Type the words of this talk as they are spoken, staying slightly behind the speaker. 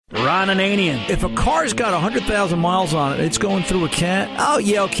Ron Ananian. If a car's got 100,000 miles on it, it's going through a can. Oh,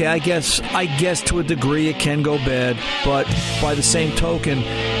 yeah, okay, I guess to a degree it can go bad. But by the same token,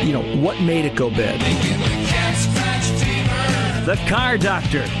 what made it go bad? The Car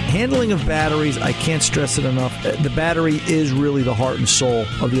Doctor. Handling of batteries, I can't stress it enough. The battery is really the heart and soul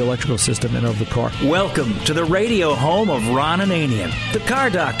of the electrical system and of the car. Welcome to the radio home of Ron Ananian, the Car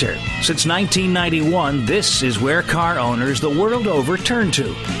Doctor. Since 1991, this is where car owners the world over turn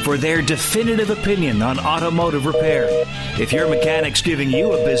to for their definitive opinion on automotive repair. If your mechanic's giving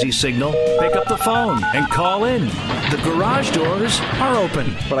you a busy signal, pick up the phone and call in. The garage doors are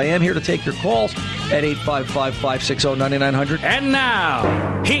open. But I am here to take your calls at 855-560-9900. And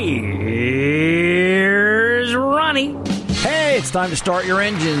now, here's Ronnie. Hey, it's time to start your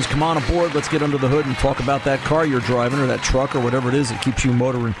engines. Come on aboard. Let's get under the hood and talk about that car you're driving or that truck or whatever it is that keeps you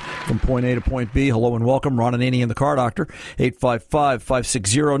motoring from point A to point B. Hello and welcome. Ron Ananian, the Car Doctor.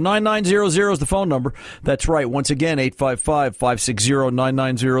 855-560-9900 is the phone number. That's right. Once again,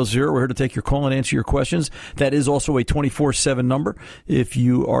 855-560-9900. We're here to take your call and answer your questions. That is also a 24/7 number. If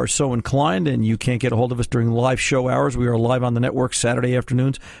you are so inclined and you can't get a hold of us during live show hours, we are live on the network Saturday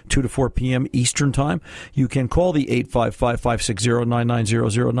afternoons, 2 to 4 p.m. Eastern Time. You can call the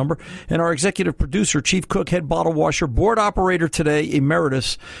 855-560-9900 number. And our executive producer, chief cook, head bottle washer, board operator today,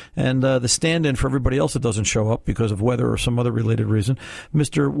 emeritus, and the stand-in for everybody else that doesn't show up because of weather or some other related reason,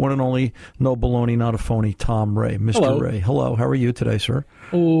 Mr. One and Only, no baloney, not a phony, Tom Ray. Mr. Hello. Ray, hello. How are you today, sir?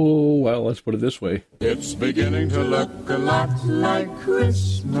 Oh, well, let's put it this way. It's beginning to look a lot like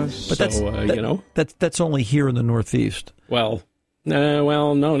Christmas. But that's only here in the Northeast. Well,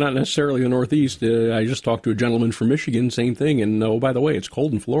 no, not necessarily the Northeast. I just talked to a gentleman from Michigan, same thing. And, oh, by the way, it's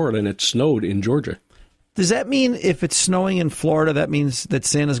cold in Florida and it snowed in Georgia. Does that mean if it's snowing in Florida, that means that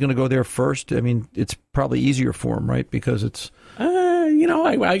Santa's going to go there first? I mean, it's probably easier for him, right? Because it's...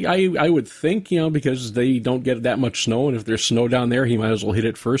 I would think, because they don't get that much snow, and if there's snow down there, he might as well hit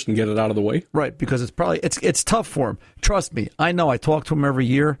it first and get it out of the way. Right, because it's tough for him. Trust me, I know. I talk to him every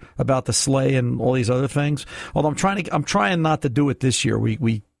year about the sleigh and all these other things. Although I'm trying not to do it this year.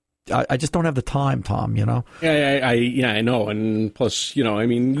 I just don't have the time, Tom. Yeah, I know. And plus,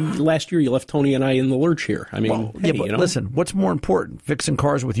 last year you left Tony and I in the lurch here. Listen, what's more important, fixing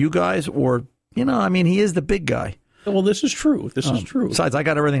cars with you guys, or he is the big guy. Well, this is true. This is true. Besides, I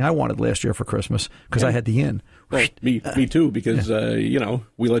got everything I wanted last year for Christmas because I had the inn. Well, me too, because,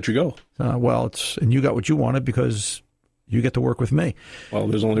 we let you go. And you got what you wanted because you get to work with me. Well,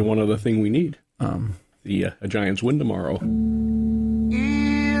 there's only one other thing we need. A Giants win tomorrow. Oh,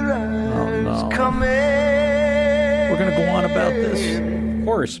 no. We're going to go on about this? Of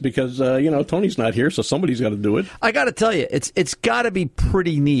course, because, Tony's not here, so somebody's got to do it. I got to tell you, it's got to be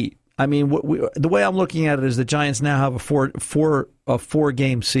pretty neat. I mean, the way I'm looking at it is the Giants now have a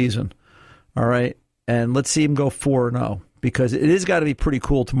four-game season, all right? And let's see him go 4-0 because it has got to be pretty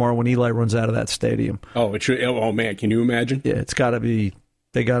cool tomorrow when Eli runs out of that stadium. Oh, it should. Oh, man, can you imagine? Yeah, it's got to be.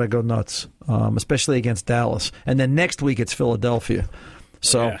 They got to go nuts, especially against Dallas. And then next week it's Philadelphia.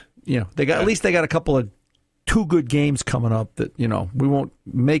 So, they got at least they got a couple of 2 good games coming up that, we won't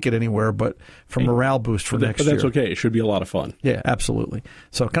make it anywhere, but for morale boost for next year. But that's okay. It should be a lot of fun. Yeah, absolutely.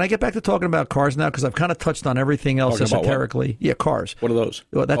 So can I get back to talking about cars now? Because I've kind of touched on everything else esoterically. Yeah, cars. What are those?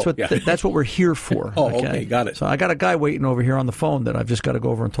 Well, that's what we're here for. Okay, got it. So I got a guy waiting over here on the phone that I've just got to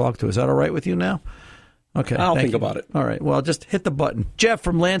go over and talk to. Is that all right with you now? Okay. I'll think about it. All right. Well, just hit the button. Jeff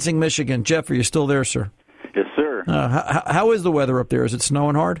from Lansing, Michigan. Jeff, are you still there, sir? Yes, sir. How is the weather up there? Is it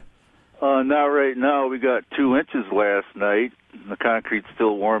snowing hard? Not right now. We got 2 inches last night. The concrete's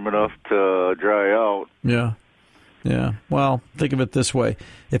still warm enough to dry out. Yeah. Well, think of it this way.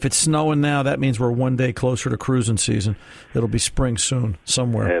 If it's snowing now, that means we're one day closer to cruising season. It'll be spring soon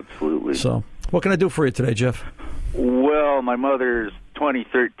somewhere. Absolutely. So what can I do for you today, Jeff? Well, my mother's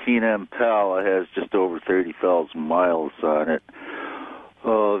 2013 Impala has just over 30,000 miles on it.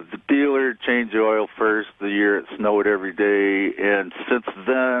 The dealer changed the oil first the year it snowed every day, and since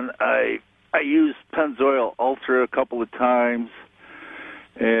then I used Pennzoil Ultra a couple of times,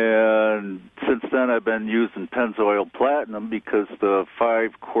 and since then I've been using Pennzoil Platinum because the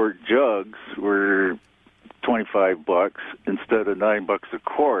 5-quart jugs were $25 instead of $9 a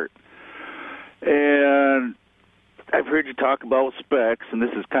quart. And I've heard you talk about specs, and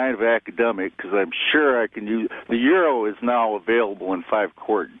this is kind of academic because I'm sure I can use the Euro is now available in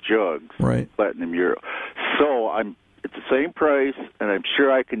 5-quart jugs, right? Platinum Euro. So it's the same price, and I'm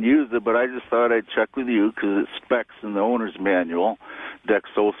sure I can use it. But I just thought I'd check with you because it specs in the owner's manual,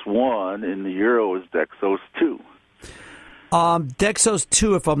 Dexos 1, and the Euro is Dexos 2. Dexos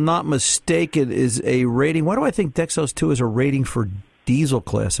 2, if I'm not mistaken, is a rating. Why do I think Dexos 2 is a rating for diesel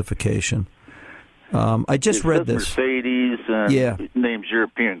classification. I just read this. Mercedes and names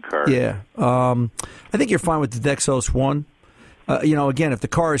European car. Yeah. I think you're fine with the Dexos 1. Again, if the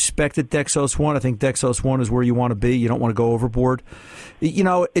car is spec'd at Dexos 1, I think Dexos 1 is where you want to be. You don't want to go overboard.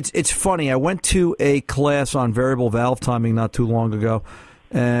 It's funny. I went to a class on variable valve timing not too long ago,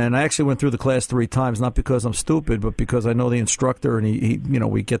 and I actually went through the class 3 times, not because I'm stupid, but because I know the instructor, and he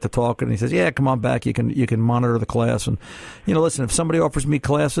we get to talk, and he says, "Yeah, come on back. You can monitor the class." And listen, if somebody offers me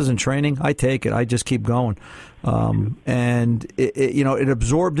classes and training, I take it. I just keep going. And it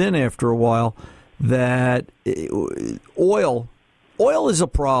absorbed in after a while that oil is a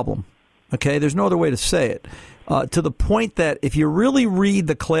problem. Okay, there's no other way to say it. To the point that if you really read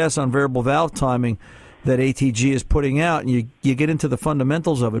the class on variable valve timing that ATG is putting out, and you get into the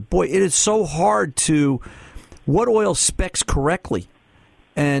fundamentals of it, boy, it is so hard to what oil specs correctly.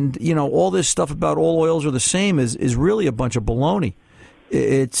 And, all this stuff about all oils are the same is really a bunch of baloney.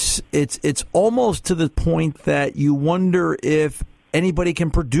 It's almost to the point that you wonder if anybody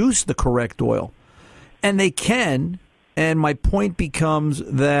can produce the correct oil. And they can. And my point becomes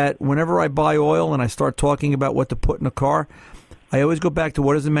that whenever I buy oil and I start talking about what to put in a car, I always go back to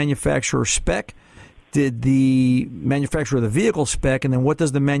what does the manufacturer spec? Did the manufacturer of the vehicle spec? And then what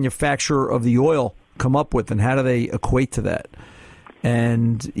does the manufacturer of the oil come up with? And how do they equate to that?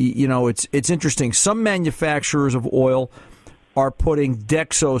 And, it's interesting. Some manufacturers of oil are putting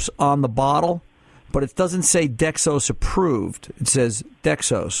Dexos on the bottle, but it doesn't say Dexos approved. It says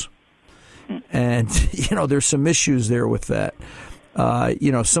Dexos. And, there's some issues there with that.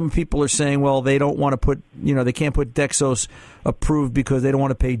 Some people are saying, well, they don't want to put, they can't put Dexos approved because they don't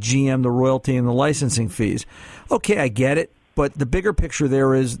want to pay GM the royalty and the licensing fees. Okay, I get it. But the bigger picture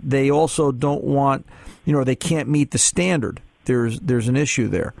there is they also don't want, they can't meet the standard. There's an issue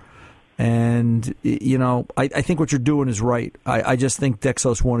there. And, I think what you're doing is right. I just think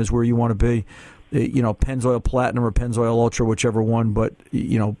Dexos 1 is where you want to be. Pennzoil Platinum or Pennzoil Ultra, whichever one. But,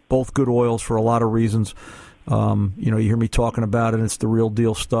 both good oils for a lot of reasons. You hear me talking about it, and it's the real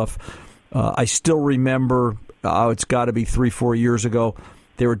deal stuff. I still remember, it's got to be 3-4 years ago,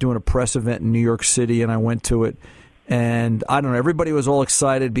 they were doing a press event in New York City, and I went to it. And I don't know, everybody was all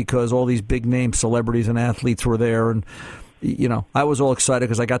excited because all these big-name celebrities and athletes were there. And, I was all excited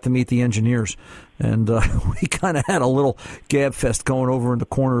because I got to meet the engineers. And we kind of had a little gab fest going over in the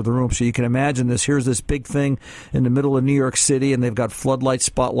corner of the room. So you can imagine this. Here's this big thing in the middle of New York City, and they've got floodlights,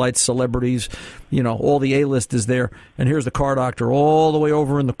 spotlights, celebrities, all the A-list is there. And here's the car doctor all the way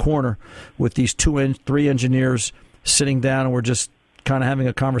over in the corner with these 3 engineers sitting down, and we're just kind of having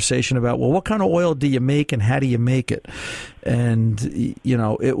a conversation about, well, what kind of oil do you make and how do you make it? And,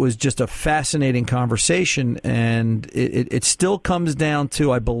 it was just a fascinating conversation. And it still comes down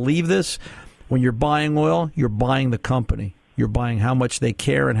to, I believe this, when you're buying oil, you're buying the company. You're buying how much they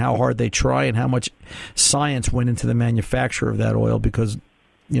care and how hard they try and how much science went into the manufacture of that oil, because,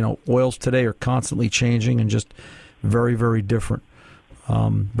 oils today are constantly changing and just very, very different.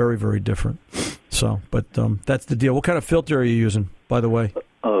 Very, very different. So, but that's the deal. What kind of filter are you using, by the way?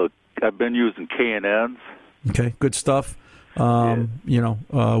 I've been using K&Ns. Okay, good stuff.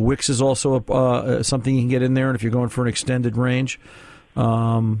 Wix is also something you can get in there, and if you're going for an extended range,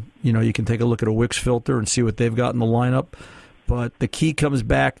 you can take a look at a Wix filter and see what they've got in the lineup. But the key comes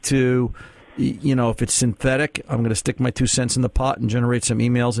back to, if it's synthetic, I'm going to stick my 2 cents in the pot and generate some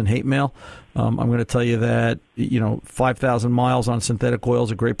emails and hate mail. I'm going to tell you that, 5,000 miles on synthetic oil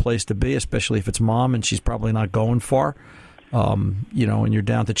is a great place to be, especially if it's mom and she's probably not going far. And you're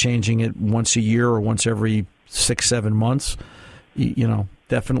down to changing it once a year or once every 6-7 months.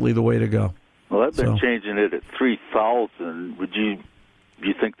 Definitely the way to go. Well, I've been changing it at 3,000. Do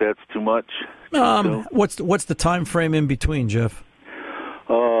you think that's too much? What's the time frame in between, Jeff?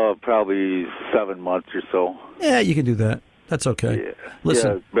 Probably 7 months or so. Yeah, you can do that. That's okay. Yeah.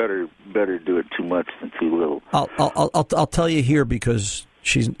 Listen, better do it too much than too little. I'll tell you here because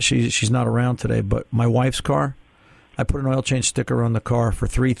she's not around today. But my wife's car, I put an oil change sticker on the car for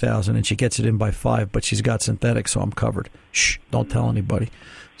 3,000, and she gets it in by 5. But she's got synthetic, so I'm covered. Shh! Don't tell anybody.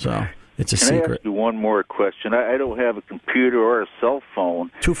 So it's a secret. Can I ask you one more question? I don't have a computer or a cell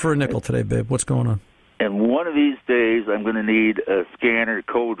phone. 2 for a nickel today, babe. What's going on? And one of these days, I'm going to need a scanner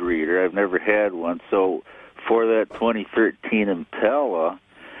code reader. I've never had one. So for that 2013 Impala,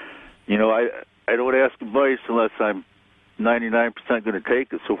 I don't ask advice unless I'm 99% going to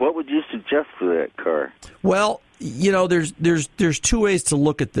take it. So what would you suggest for that car? Well, there's 2 ways to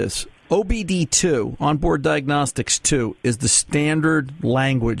look at this. OBD2, Onboard Diagnostics 2, is the standard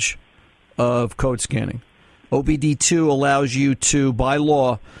language of code scanning. OBD2 allows you to, by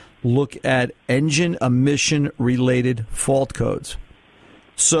law, look at engine emission-related fault codes.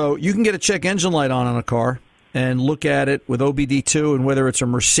 So you can get a check engine light on a car and look at it with OBD2, and whether it's a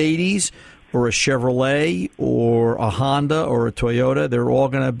Mercedes or a Chevrolet or a Honda or a Toyota, they're all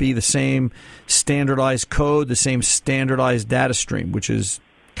going to be the same standardized code, the same standardized data stream, which is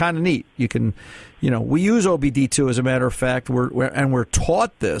kind of neat. You can, we use OBD2 as a matter of fact, we're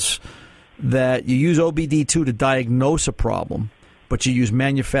taught this, that you use OBD2 to diagnose a problem, but you use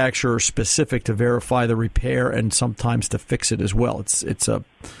manufacturer specific to verify the repair and sometimes to fix it as well.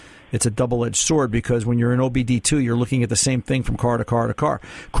 It's a double-edged sword, because when you're in OBD2, you're looking at the same thing from car to car to car.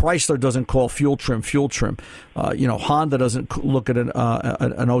 Chrysler doesn't call fuel trim. Honda doesn't look at an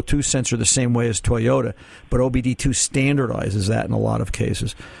O2 sensor the same way as Toyota, but OBD2 standardizes that in a lot of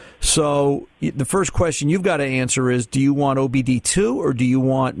cases. So the first question you've got to answer is, do you want OBD2 or do you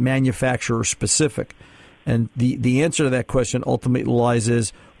want manufacturer specific? And the answer to that question ultimately lies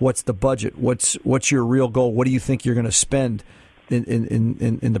is, what's the budget? What's your real goal? What do you think you're going to spend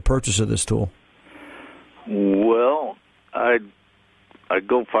in the purchase of this tool? Well, I'd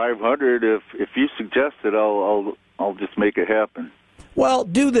go $500. If you suggest it, I'll just make it happen. Well,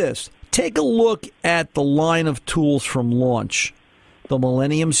 do this. Take a look at the line of tools from launch. The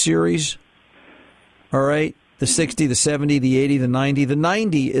Millennium series. All right. The 60, the 70, the 80, the 90. The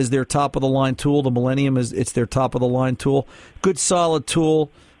 90 is their top of the line tool. The Millennium it's their top of the line tool. Good solid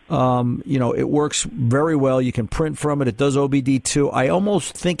tool. It works very well. You can print from it. It does OBD2. I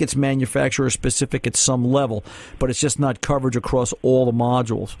almost think it's manufacturer specific at some level, but it's just not coverage across all the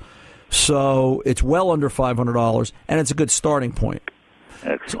modules. So it's well under $500, and it's a good starting point.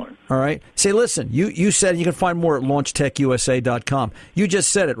 Excellent. All right. Say, listen, you said you can find more at LaunchTechUSA.com. You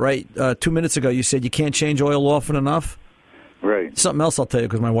just said it, right? 2 minutes ago, you said you can't change oil often enough. Right. Something else I'll tell you,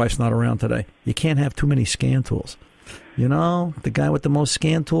 because my wife's not around today. You can't have too many scan tools. The guy with the most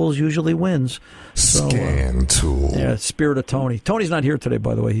scan tools usually wins. So, scan tool. Yeah, spirit of Tony. Tony's not here today,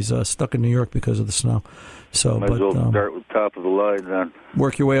 by the way. He's stuck in New York because of the snow. So, might as well start with top of the line then.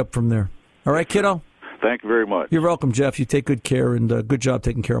 Work your way up from there. All right, kiddo? Thank you very much. You're welcome, Jeff. You take good care, and good job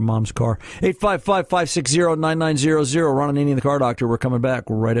taking care of Mom's car. 855-560-9900. Ron Ananian, the Car Doctor. We're coming back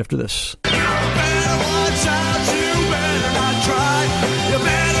right after this. You better watch out, you better not try. You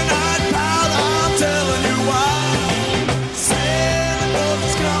better not pout, I'm telling you why. Santa Claus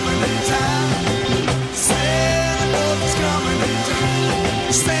is coming to town. Santa Claus is coming to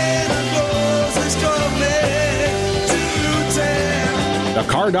town. Santa Claus is coming to town. The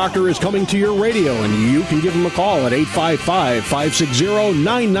Car Doctor is coming to your radio, and you can give him a call at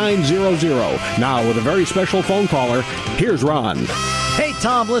 855-560-9900. Now, with a very special phone caller, here's Ron. Hey,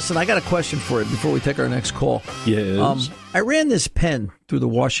 Tom, listen, I got a question for you before we take our next call. Yes. I ran this pen through the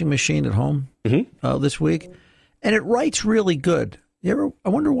washing machine at home this week, and it writes really good. I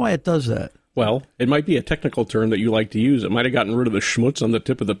wonder why it does that. Well, it might be a technical term that you like to use. It might have gotten rid of the schmutz on the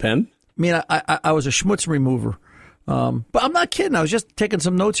tip of the pen. I mean, I was a schmutz remover. But I'm not kidding. I was just taking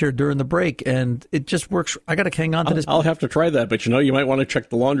some notes here during the break, and it just works. I got to hang on to this. I'll have to try that, but you might want to check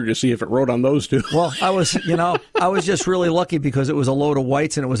the laundry to see if it wrote on those two. Well, I was just really lucky because it was a load of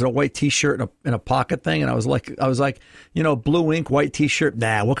whites, and it was a white T-shirt in a pocket thing, and I was like, blue ink, white T-shirt.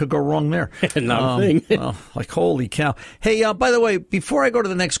 Nah, what could go wrong there? Not a thing. Like, holy cow! Hey, by the way, before I go to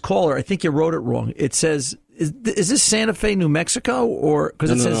the next caller, I think you wrote it wrong. It says, is this Santa Fe, New Mexico, or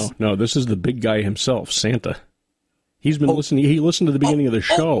because it says no? This is the big guy himself, Santa. He's been listening. He listened to the beginning of the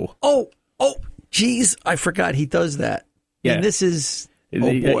show. Geez, I forgot he does that. Yeah, and this is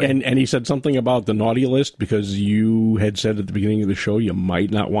boy. And he said something about the naughty list because you had said at the beginning of the show you might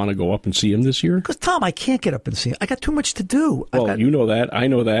not want to go up and see him this year. Because Tom, I can't get up and see him. I got too much to do. You know that. I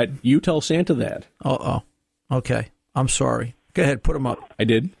know that. You tell Santa that. Okay. I'm sorry. Go ahead, put him up. I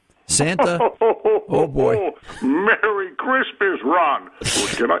did. Santa. Oh boy. Merry Christmas, Ron.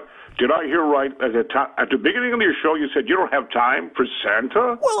 Did I hear right? At the beginning of your show, you said you don't have time for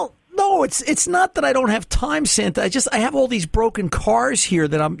Santa? Well, no, it's not that I don't have time, Santa. I have all these broken cars here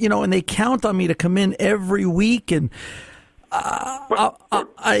that I'm, and they count on me to come in every week, and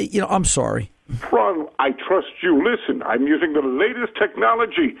I'm sorry. Ron, I trust you. Listen, I'm using the latest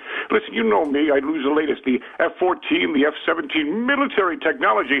technology. Listen, you know me. I use the latest, the F-14, the F-17 military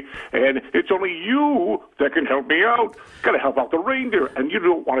technology, and it's only you that can help me out. Got to help out the reindeer, and you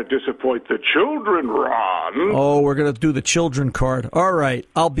don't want to disappoint the children, Ron. Oh, we're going to do the children card. All right,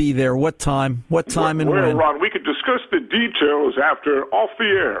 I'll be there. What time? And when? Ron, we could discuss the details after off the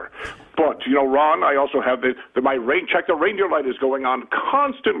air. But, Ron, I also have my rain check. The reindeer light is going on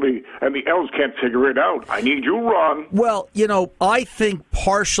constantly, and the elves can't figure it out. I need you, Ron. Well, I think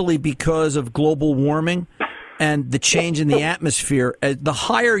partially because of global warming and the change in the atmosphere. The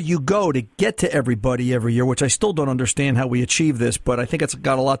higher you go to get to everybody every year, which I still don't understand how we achieve this, but I think it's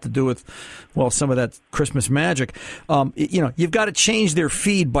got a lot to do with, well, some of that Christmas magic. You've got to change their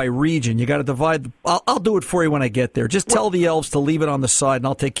feed by region. You got to divide. I'll do it for you when I get there. Just tell the elves to leave it on the side, and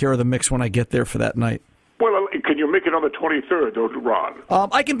I'll take care of the mix when I get there for that night. Well, can you make it on the 23rd, though, Ron?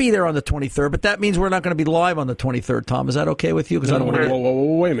 I can be there on the 23rd, but that means we're not going to be live on the 23rd, Tom. Is that okay with you? Because I don't want to.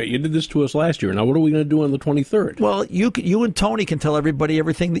 Whoa, wait a minute. You did this to us last year. Now, what are we going to do on the 23rd? Well, you and Tony can tell everybody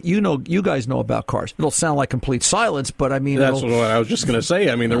everything that you guys know about cars. It'll sound like complete silence, but I mean... That's what I was just going to say.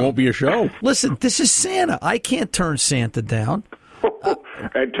 I mean, there won't be a show. Listen, this is Santa. I can't turn Santa down.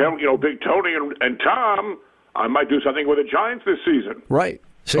 And tell, Big Tony and Tom, I might do something with the Giants this season. Right.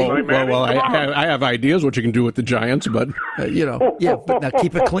 See, I have ideas what you can do with the Giants, but but now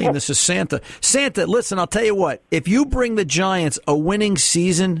keep it clean. This is Santa. Santa, listen, I'll tell you what. If you bring the Giants a winning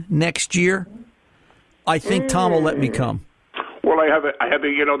season next year, I think Tom will let me come. Well, I have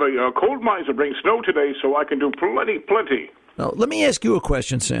the cold mines will bring snow today, so I can do plenty. Now, let me ask you a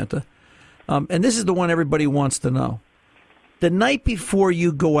question, Santa, and this is the one everybody wants to know. The night before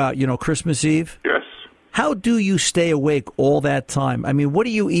you go out, Christmas Eve. Yes. How do you stay awake all that time? I mean, what do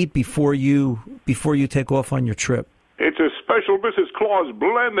you eat before you take off on your trip? It's a special Mrs. Claus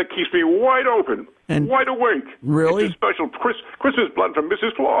blend that keeps me wide open, wide awake. Really? It's a special Christmas blend from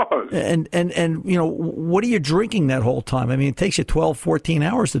Mrs. Claus. And what are you drinking that whole time? I mean, it takes you 12, 14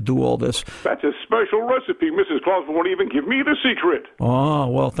 hours to do all this. That's a special recipe. Mrs. Claus won't even give me the secret. Oh,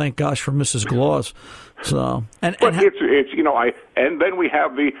 well, thank gosh for Mrs. Claus. So, and then we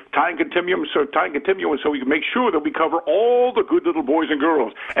have the time continuum, so we can make sure that we cover all the good little boys and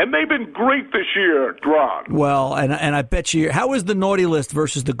girls, and they've been great this year, Ron. Well, and I bet you, how is the naughty list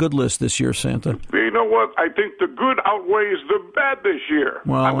versus the good list this year, Santa? You know what? I think the good outweighs the bad this year.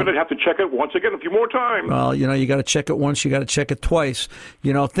 Well, I'm going to have to check it once again a few more times. Well, you got to check it once, you got to check it twice.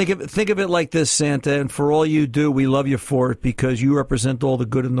 Think of it like this, Santa, and for all you do, we love you for it because you represent all the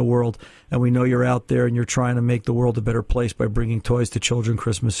good in the world, and we know you're out there and you're trying to make the world a better place by bringing toys to children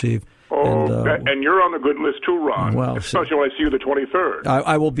Christmas Eve. And you're on the good list too, Ron. Well, especially when I see you the 23rd.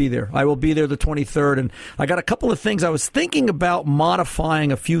 I will be there. I will be there the 23rd, and I got a couple of things. I was thinking about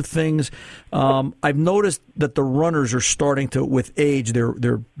modifying a few things. I've noticed that the runners are starting to, with age,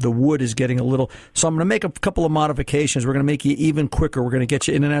 the wood is getting a little. So I'm going to make a couple of modifications. We're going to make you even quicker. We're going to get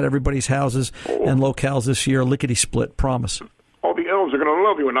you in and out of everybody's houses and locales this year. Lickety split, promise. All the elves are going to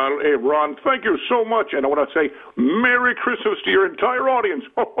love you. And hey, Ron, thank you so much. And I want to say Merry Christmas to your entire audience.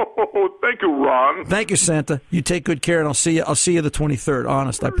 Thank you, Ron. Thank you, Santa. You take good care, and I'll see you the 23rd.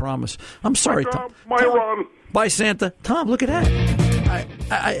 Honest, I promise. I'm sorry, Tom. Bye, Ron. Bye, Santa. Tom, look at that.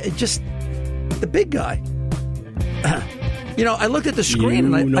 I just the big guy. I looked at the screen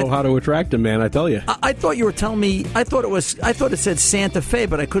and I know how to attract him, man. I tell you. I thought you were telling me. I thought it said Santa Fe,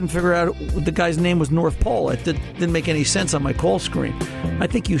 but I couldn't figure out the guy's name was North Pole. It didn't make any sense on my call screen. I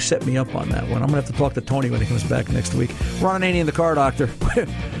think you set me up on that one. I'm gonna have to talk to Tony when he comes back next week. Ron Ananian, the Car Doctor.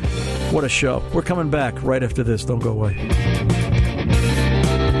 What a show! We're coming back right after this. Don't go away.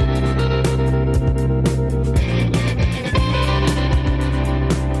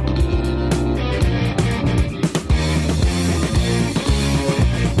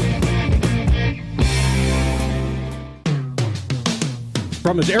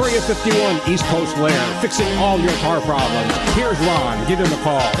 From his Area 51 East Coast lair, fixing all your car problems, here's Ron. Give him a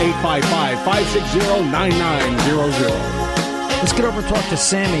call, 855-560-9900. Let's get over and talk to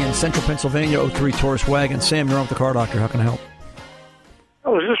Sammy in Central Pennsylvania, 03 Taurus Wagon. Sam, you're on with the Car Doctor. How can I help?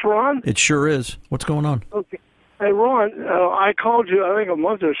 Oh, is this Ron? It sure is. What's going on? Okay. Hey, Ron, I called you, I think, a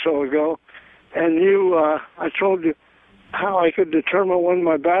month or so ago, and I told you how I could determine when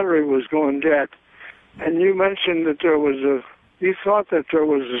my battery was going dead. And you mentioned that you thought that there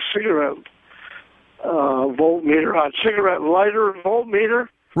was a cigarette voltmeter, a cigarette lighter voltmeter.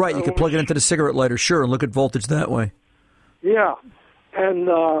 Right, you could plug it into the cigarette lighter, sure, and look at voltage that way. Yeah, and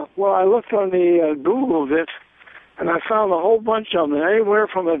I looked on the Googled it, and I found a whole bunch of them, anywhere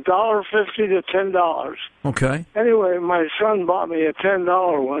from $1.50 to $10. Okay. Anyway, my son bought me a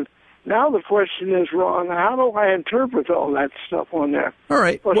 $10 one. Now the question is, Ron, how do I interpret all that stuff on there? All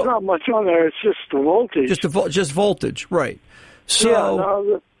right. Well, it's not much on there. It's just the voltage. Just voltage, right. So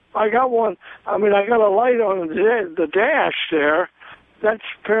yeah, I got one. I mean, I got a light on the dash there. That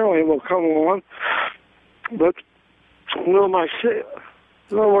apparently will come on. But will my... In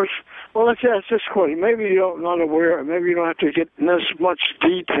other words, well, let's ask this question. Maybe you're not aware. Maybe you don't have to get in this much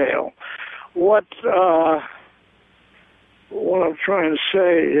detail. What I'm trying to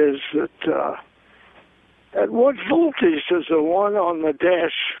say is that at what voltage does the one on the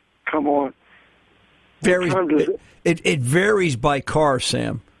dash come on? varies. What time does It varies by car,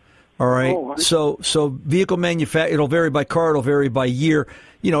 Sam. All right. Oh, So vehicle manufacturer, it'll vary by car. It'll vary by year.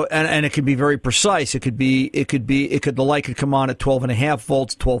 And it can be very precise. The light could come on at 12.5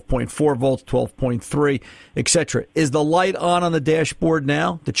 volts, 12.4 volts, 12.3, etc. Is the light on the dashboard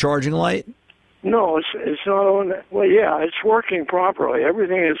now? The charging light? No, it's not on. Well, yeah, it's working properly.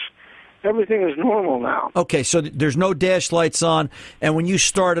 Everything is normal now. Okay, so there's no dash lights on, and when you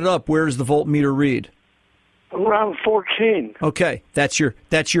start it up, where does the voltmeter read? Around 14. Okay, that's your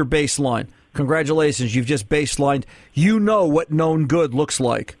baseline. Congratulations, you've just baselined. You know what known good looks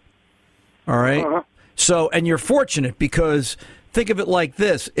like. All right? Uh-huh. So, and you're fortunate because think of it like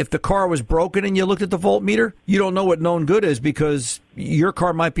this. If the car was broken and you looked at the voltmeter, you don't know what known good is because your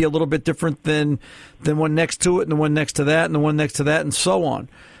car might be a little bit different than one next to it and the one next to that and the one next to that and so on.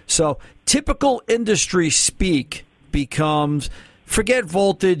 So typical industry speak becomes, forget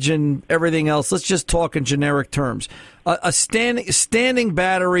voltage and everything else. Let's just talk in generic terms. A standing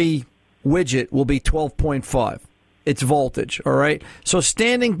battery widget will be 12.5. It's voltage, all right? So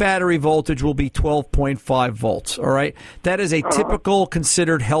standing battery voltage will be 12.5 volts, all right? That is a typical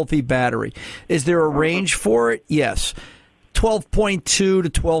considered healthy battery. Is there a range for it? Yes. 12.2 to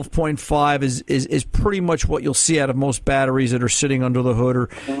 12.5 is pretty much what you'll see out of most batteries that are sitting under the hood or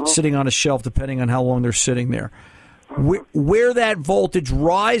sitting on a shelf, depending on how long they're sitting there. Where that voltage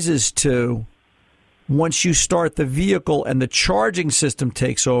rises to once you start the vehicle and the charging system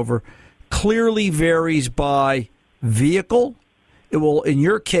takes over clearly varies by vehicle. It will, in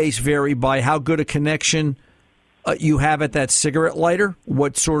your case, vary by how good a connection you have at that cigarette lighter,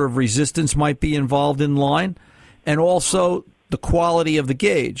 what sort of resistance might be involved in line, and also the quality of the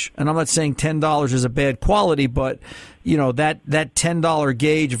gauge. And I'm not saying $10 is a bad quality, but that $10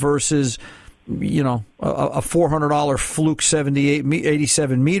 gauge versus a $400 Fluke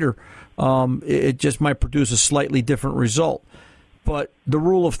 87 meter, it just might produce a slightly different result. But the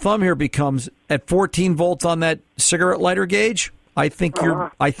rule of thumb here becomes at 14 volts on that cigarette lighter gauge. I think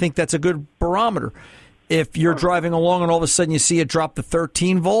that's a good barometer. If you're driving along and all of a sudden you see it drop to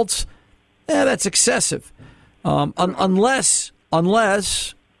 13 volts, that's excessive. Unless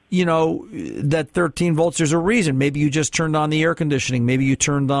that 13 volts, there's a reason. Maybe you just turned on the air conditioning. Maybe you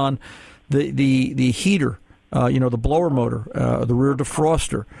turned on the heater. The blower motor, the rear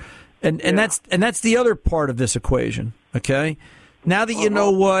defroster, and that's the other part of this equation. Okay. Now that you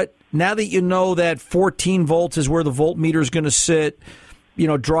know that 14 volts is where the voltmeter is going to sit,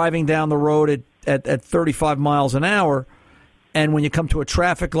 driving down the road at 35 miles an hour, and when you come to a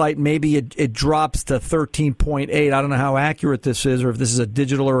traffic light, maybe it drops to 13.8. I don't know how accurate this is or if this is a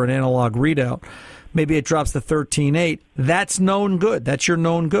digital or an analog readout. Maybe it drops to 13.8. That's known good. That's your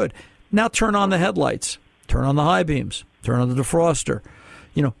known good. Now turn on the headlights. Turn on the high beams. Turn on the defroster.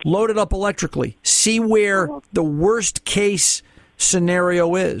 Load it up electrically. See where the worst case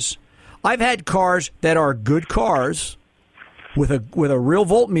scenario is. I've had cars that are good cars with a real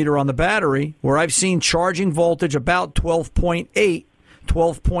voltmeter on the battery where I've seen charging voltage about 12.8,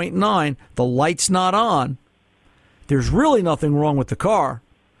 12.9. The light's not on. There's really nothing wrong with the car,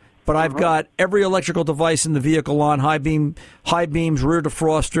 but I've got every electrical device in the vehicle on, high beams, rear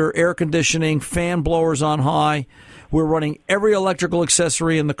defroster, air conditioning, fan blowers on high. We're running every electrical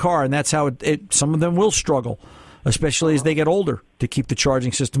accessory in the car, and that's how some of them will struggle, especially as they get older, to keep the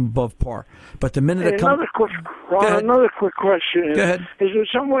charging system above par. But the minute another quick question. Go ahead. Is there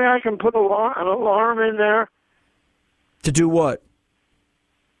some way I can put an alarm in there? To do what?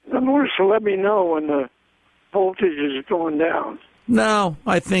 In other words, to let me know when the voltage is going down. No,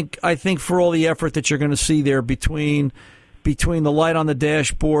 I think for all the effort that you're going to see there between the light on the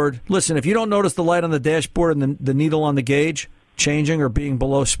dashboard. Listen, if you don't notice the light on the dashboard and the needle on the gauge changing or being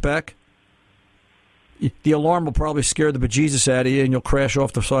below spec, the alarm will probably scare the bejesus out of you and you'll crash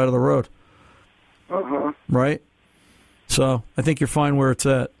off the side of the road. Right? So I think you're fine where it's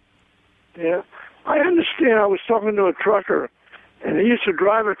at. Yeah. I understand. I was talking to a trucker, and he used to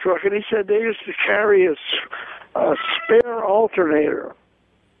drive a truck, and he said they used to carry a spare alternator.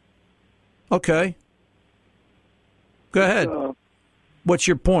 Okay. Go ahead. What's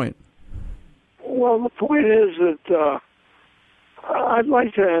your point? Well, the point is that I'd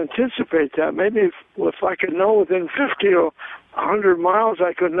like to anticipate that. Maybe if I could know within 50 or 100 miles,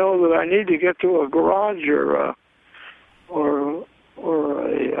 I could know that I need to get to a garage or a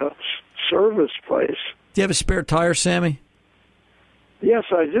service place. Do you have a spare tire, Sammy? Yes,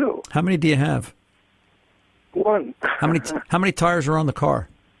 I do. How many do you have? One. How many tires are on the car?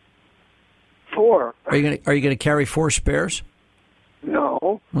 4. Are you going to carry 4 spares?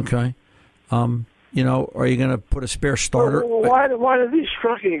 No. Okay. You know, are you going to put a spare starter? Well, why do these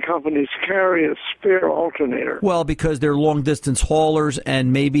trucking companies carry a spare alternator? Well, because they're long-distance haulers,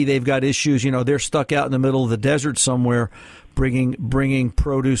 and maybe they've got issues. You know, they're stuck out in the middle of the desert somewhere, bringing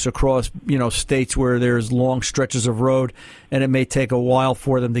produce across, you know, states where there's long stretches of road, and it may take a while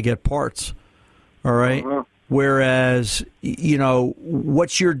for them to get parts. All right? Uh-huh. Whereas, you know,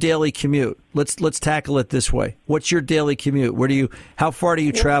 what's your daily commute? Let's tackle it this way. What's your daily commute? How far do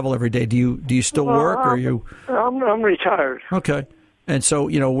you travel every day? Do you still work, or are you? I'm retired. Okay. And so,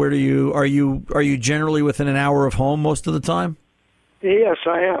 you know, are you generally within an hour of home most of the time? Yes,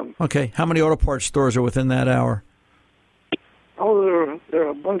 I am. Okay. How many auto parts stores are within that hour? Oh, there are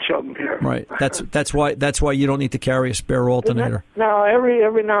a bunch of them here. Right. That's why you don't need to carry a spare alternator. Now,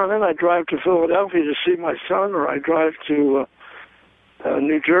 every now and then I drive to Philadelphia to see my son, or I drive to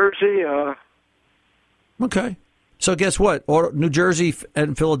New Jersey. Okay. So guess what? New Jersey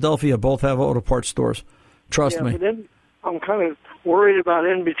and Philadelphia both have auto parts stores. Trust me. But then I'm kind of worried about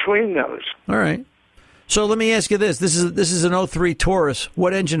in between those. All right. So let me ask you this. This is an 03 Taurus.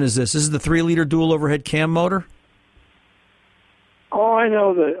 What engine is this? This is the 3-liter dual overhead cam motor? Oh, I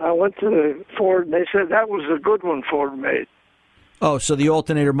know that. I went to the Ford, and they said that was a good one Ford made. Oh, so the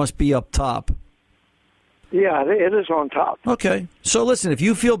alternator must be up top. Yeah, it is on top. Okay. So listen, if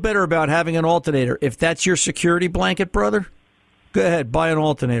you feel better about having an alternator, if that's your security blanket, brother, go ahead, buy an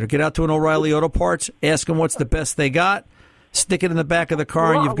alternator. Get out to an O'Reilly Auto Parts, ask them what's the best they got, stick it in the back of the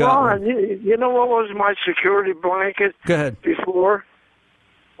car, and you've got one. You know what was my security blanket? Go ahead. Before?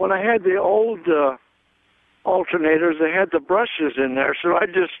 When I had the old alternators, they had the brushes in there, so I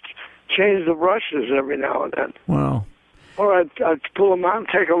just changed the brushes every now and then. Wow. Or I'd pull them out and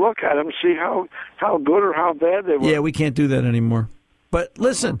take a look at them, see how good or how bad they were. Yeah, we can't do that anymore. But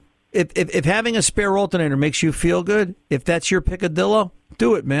listen, if having a spare alternator makes you feel good, if that's your picadillo,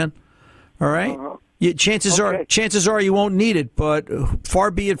 do it, man. All right? Chances are you won't need it, but far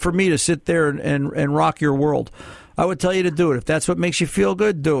be it for me to sit there and rock your world. I would tell you to do it. If that's what makes you feel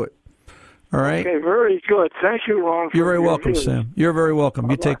good, do it. All right. Okay, very good. Thank you, Ron. You're very welcome, Sam. You're very welcome.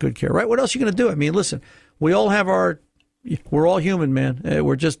 You take good care. Right? What else are you going to do? I mean, listen, we're all human, man.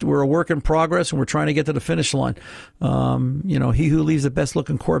 We're a work in progress, and we're trying to get to the finish line. You know, he who leaves the best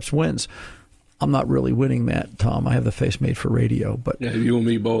looking corpse wins. I'm not really winning that, Tom. I have the face made for radio, but yeah, you and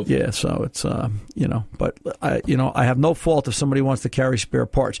me both. Yeah, so it's you know, but I have no fault if somebody wants to carry spare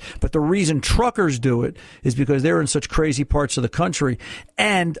parts. But the reason truckers do it is because they're in such crazy parts of the country,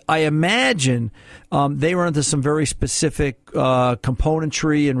 and I imagine they run into some very specific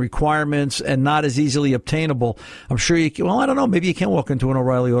componentry and requirements, and not as easily obtainable. I'm sure you can, well, I don't know. Maybe you can walk into an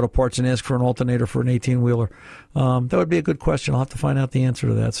O'Reilly Auto Parts and ask for an alternator for an 18-wheeler. That would be a good question. I'll have to find out the answer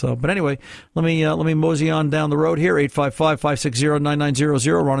to that. So, but anyway, let me mosey on down the road here.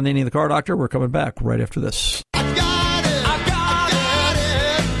 855-560-9900. Ron Ananian, the Car Doctor. We're coming back right after this.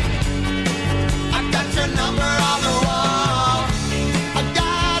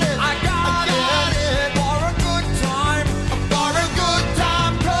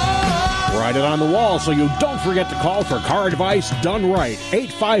 Write it on the wall so you don't forget to call for car advice done right.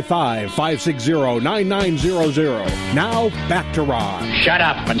 855-560-9900. Now, back to Ron. Shut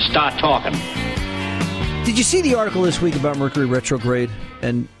up and start talking. Did you see the article this week about Mercury retrograde?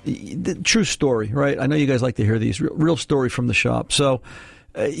 And the true story, right? I know you guys like to hear these. Real story from the shop. So,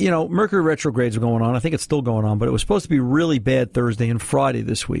 Mercury retrogrades are going on. I think it's still going on, but it was supposed to be really bad Thursday and Friday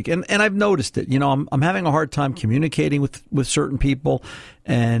this week. And I've noticed it. You know, I'm having a hard time communicating with certain people,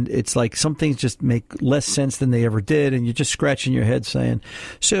 and it's like some things just make less sense than they ever did, and you're just scratching your head saying,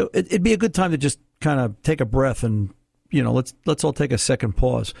 so it'd be a good time to just kind of take a breath and, let's all take a second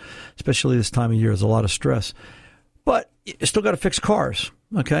pause, especially this time of year. There's a lot of stress. But I still got to fix cars,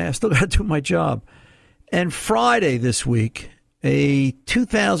 okay? I still got to do my job. And Friday this week, a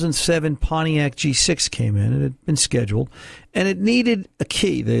 2007 Pontiac G6 came in. It had been scheduled, and it needed a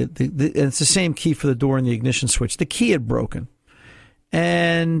key. And it's the same key for the door and the ignition switch. The key had broken.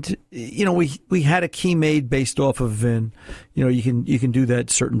 And, we had a key made based off of VIN. You can do that.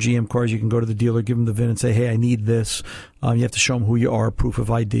 Certain GM cars, you can go to the dealer, give them the VIN and say, hey, I need this. You have to show them who you are, proof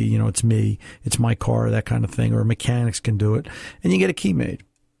of ID. It's me, it's my car, that kind of thing. Or mechanics can do it. And you get a key made.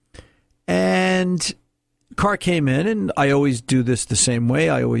 And car came in, and I always do this the same way.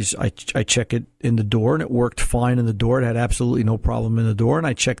 I check it in the door, and it worked fine in the door. It had absolutely no problem in the door. And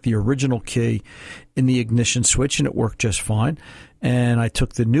I checked the original key in the ignition switch, and it worked just fine. And I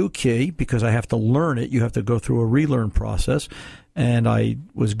took the new key because I have to learn it. You have to go through a relearn process. And I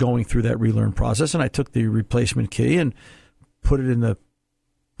was going through that relearn process, and I took the replacement key and put it in the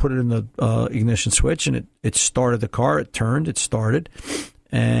ignition switch, and it started the car. It turned, it started.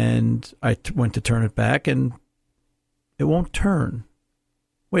 and I went to turn it back, and it won't turn.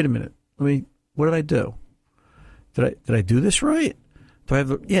 Wait a minute. What did I do? Did I do this right? Do I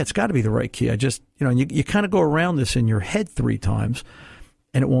have it's got to be the right key. I just, you kind of go around this in your head 3 times,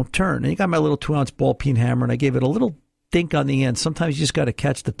 and it won't turn. And you got my little 2-ounce ball peen hammer, and I gave it a little dink on the end. Sometimes you just got to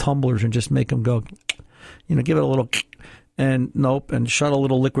catch the tumblers and just make them go, give it a little, and nope, and shut a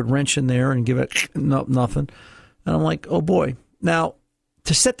little liquid wrench in there and give it nothing. And I'm like, oh boy. Now,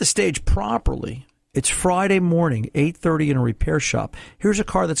 to set the stage properly, it's Friday morning, 8:30 in a repair shop. Here's a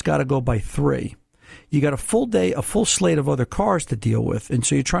car that's got to go by 3. You got a full day, a full slate of other cars to deal with, and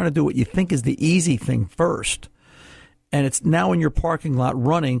so you're trying to do what you think is the easy thing first. And it's now in your parking lot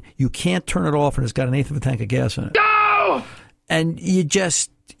running. You can't turn it off, and it's got an eighth of a tank of gas in it. No! And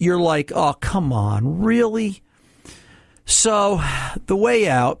you're like, oh, come on, really? So the way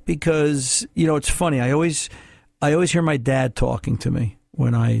out, because, it's funny. I always hear my dad talking to me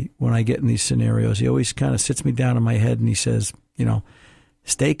when I get in these scenarios. He always kind of sits me down in my head, and he says,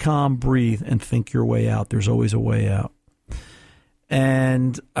 stay calm, breathe, and think your way out. There's always a way out.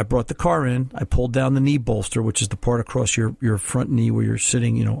 And I brought the car in. I pulled down the knee bolster, which is the part across your front knee where you're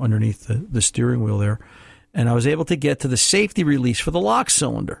sitting, underneath the steering wheel there. And I was able to get to the safety release for the lock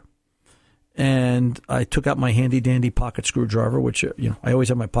cylinder. And I took out my handy-dandy pocket screwdriver, which, I always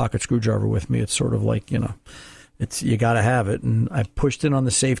have my pocket screwdriver with me. It's sort of like, you got to have it. And I pushed in on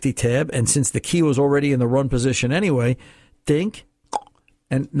the safety tab. And since the key was already in the run position anyway, dink.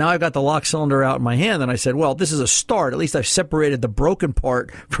 And now I've got the lock cylinder out in my hand, and I said, well, this is a start. At least I've separated the broken part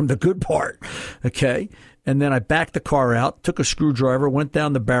from the good part, okay? And then I backed the car out, took a screwdriver, went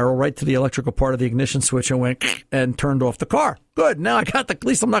down the barrel right to the electrical part of the ignition switch and went and turned off the car. Good. Now at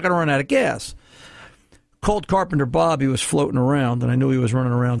least I'm not going to run out of gas. Called Carpenter Bob. He was floating around, and I knew he was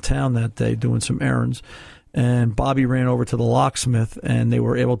running around town that day doing some errands. And Bobby ran over to the locksmith, and they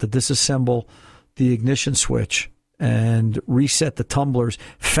were able to disassemble the ignition switch and reset the tumblers,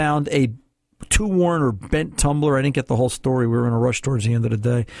 found a two-worn or bent tumbler. I didn't get the whole story. We were in a rush towards the end of the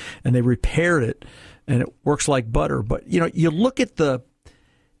day, and they repaired it, and it works like butter. But, you look at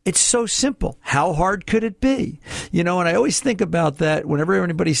it's so simple. How hard could it be? And I always think about that whenever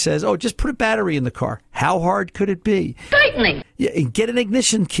anybody says, oh, just put a battery in the car. How hard could it be? Lightning. Yeah, and get an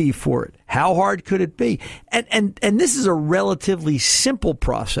ignition key for it. How hard could it be? And this is a relatively simple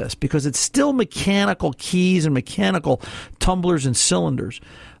process because it's still mechanical keys and mechanical tumblers and cylinders.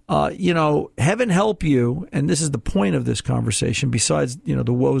 Heaven help you, and this is the point of this conversation, besides,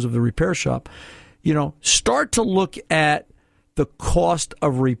 the woes of the repair shop, start to look at the cost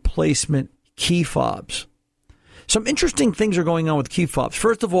of replacement key fobs. Some interesting things are going on with key fobs.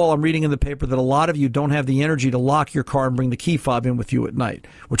 First of all, I'm reading in the paper that a lot of you don't have the energy to lock your car and bring the key fob in with you at night,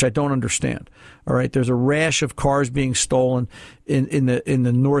 which I don't understand. All right, there's a rash of cars being stolen in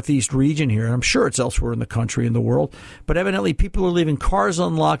the Northeast region here, and I'm sure it's elsewhere in the country and the world. But evidently, people are leaving cars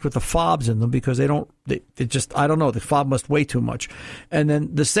unlocked with the fobs in them because I don't know, the fob must weigh too much. And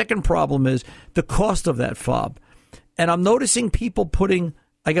then the second problem is the cost of that fob. And I'm noticing people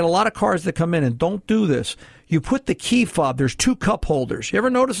I get a lot of cars that come in and don't do this. You put the key fob, there's 2 cup holders. You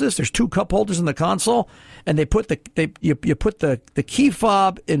ever notice this? There's 2 cup holders in the console, and you put the key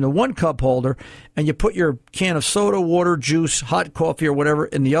fob in the 1 cup holder, and you put your can of soda, water, juice, hot coffee, or whatever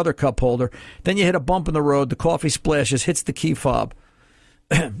in the other cup holder. Then you hit a bump in the road, the coffee splashes, hits the key fob.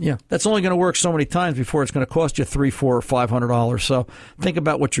 Yeah, that's only going to work so many times before it's going to cost you $300, $400, or $500. So think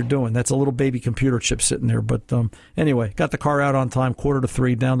about what you're doing. That's a little baby computer chip sitting there. But anyway, got the car out on time,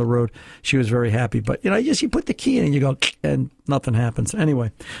 2:45 down the road. She was very happy. But you put the key in and you go, and nothing happens.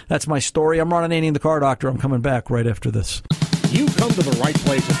 Anyway, that's my story. I'm Ron Ananian, the Car Doctor. I'm coming back right after this. You've come to the right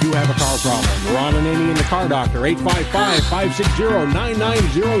place if you have a car problem. Ron Ananian, the Car Doctor,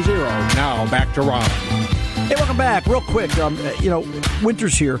 855-560-9900. Now back to Ron. Hey, welcome back. Real quick,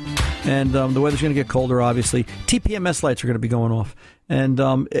 winter's here, and the weather's going to get colder, obviously. TPMS lights are going to be going off. And,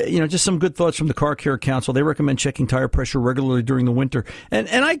 just some good thoughts from the Car Care Council. They recommend checking tire pressure regularly during the winter. And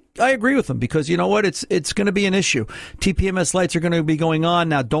I agree with them because, you know what, it's going to be an issue. TPMS lights are going to be going on.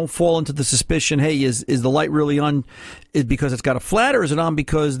 Now, don't fall into the suspicion, hey, is the light really on because it's got a flat, or is it on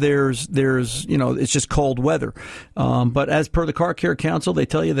because there's it's just cold weather? But as per the Car Care Council, they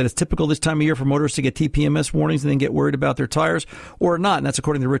tell you that it's typical this time of year for motorists to get TPMS warnings and then get worried about their tires or not. And that's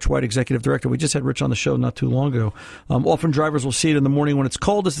according to Rich White, Executive Director. We just had Rich on the show not too long ago. Often drivers will see it in the morning when it's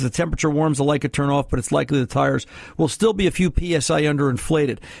coldest. As the temperature warms, the light could turn off, but it's likely the tires will still be a few PSI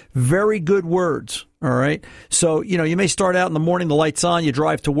underinflated. Very good words. All right. So, you may start out in the morning, the light's on, you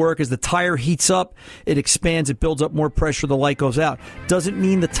drive to work. As the tire heats up, it expands, it builds up more pressure, the light goes out. Doesn't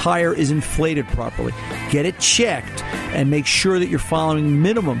mean the tire is inflated properly. Get it checked and make sure that you're following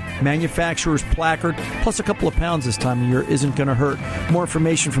minimum manufacturer's placard, plus a couple of pounds this time of year isn't going to hurt. More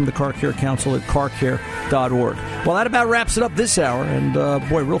information from the Car Care Council at carcare.org. Well, that about wraps it up this hour. And,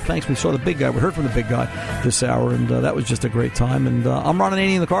 boy, real thanks. We saw the big guy. We heard from the big guy this hour, and that was just a great time. And I'm Ron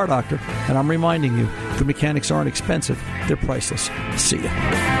Ananian, the Car Doctor, and I'm reminding you, good mechanics aren't expensive. They're priceless. See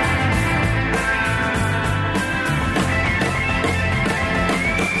ya.